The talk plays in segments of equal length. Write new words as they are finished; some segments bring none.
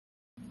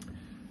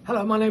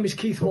Hello, my name is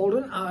Keith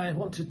Waldon. I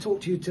want to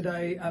talk to you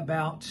today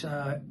about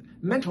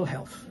mental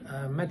health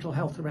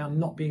around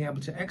not being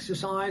able to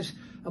exercise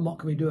and what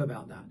can we do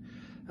about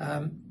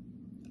that.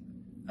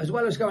 As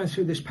well as going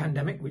through this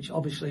pandemic, which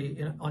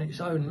obviously on its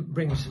own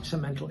brings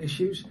some mental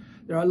issues,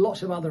 there are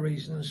lots of other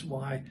reasons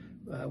why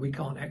we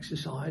can't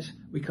exercise.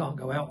 We can't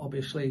go out,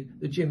 obviously.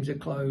 The gyms are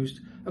closed.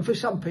 And for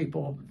some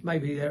people,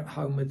 maybe they're at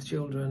home with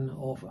children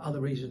or for other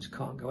reasons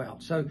can't go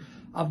out. So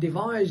I've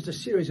devised a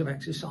series of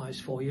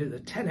exercises for you, the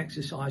 10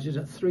 exercises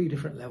at 3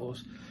 different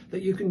levels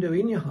that you can do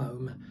in your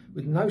home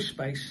with no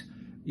space.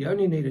 You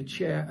only need a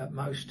chair at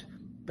most,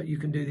 but you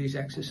can do these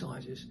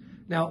exercises.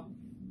 Now,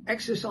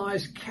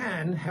 exercise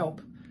can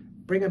help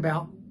bring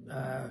about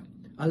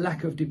a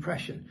lack of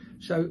depression.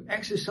 So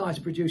exercise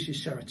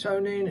produces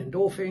serotonin,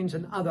 endorphins,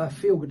 and other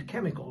feel-good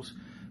chemicals,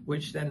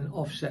 which then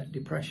offset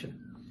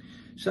depression.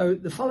 So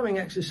the following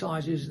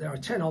exercises, there are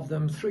 10 of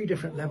them, 3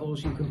 different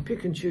levels. You can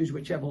pick and choose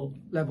whichever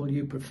level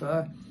you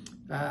prefer.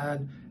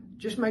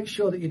 Just make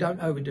sure that you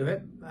don't overdo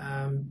it,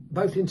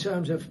 both in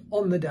terms of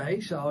on the day.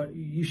 So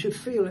you should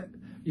feel it,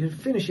 you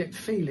finish it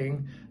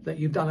feeling that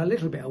you've done a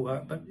little bit of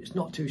work, but it's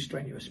not too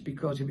strenuous,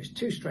 because if it's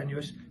too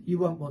strenuous, you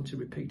won't want to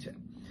repeat it.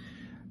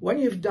 When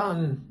you've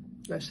done,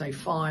 let's say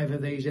 5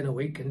 of these in a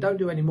week, and don't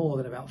do any more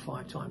than about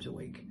 5 times a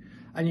week,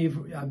 and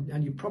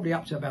you're probably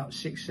up to about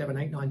 6, 7,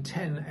 8, 9,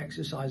 10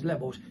 exercise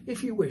levels.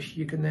 If you wish,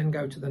 you can then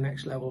go to the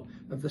next level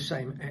of the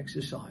same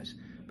exercise,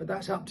 but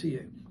that's up to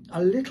you.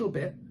 A little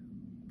bit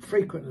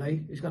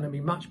frequently is going to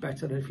be much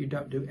better than if you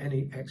don't do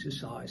any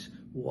exercise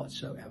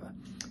whatsoever.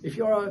 If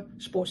you're a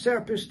sports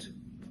therapist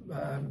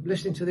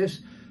listening to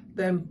this,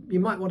 then you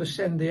might want to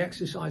send the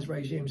exercise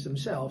regimes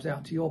themselves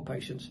out to your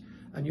patients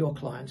and your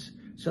clients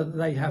so that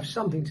they have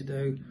something to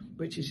do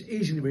which is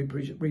easily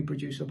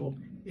reproducible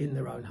in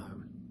their own home.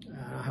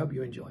 I hope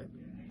you enjoy it.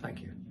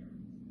 Thank you.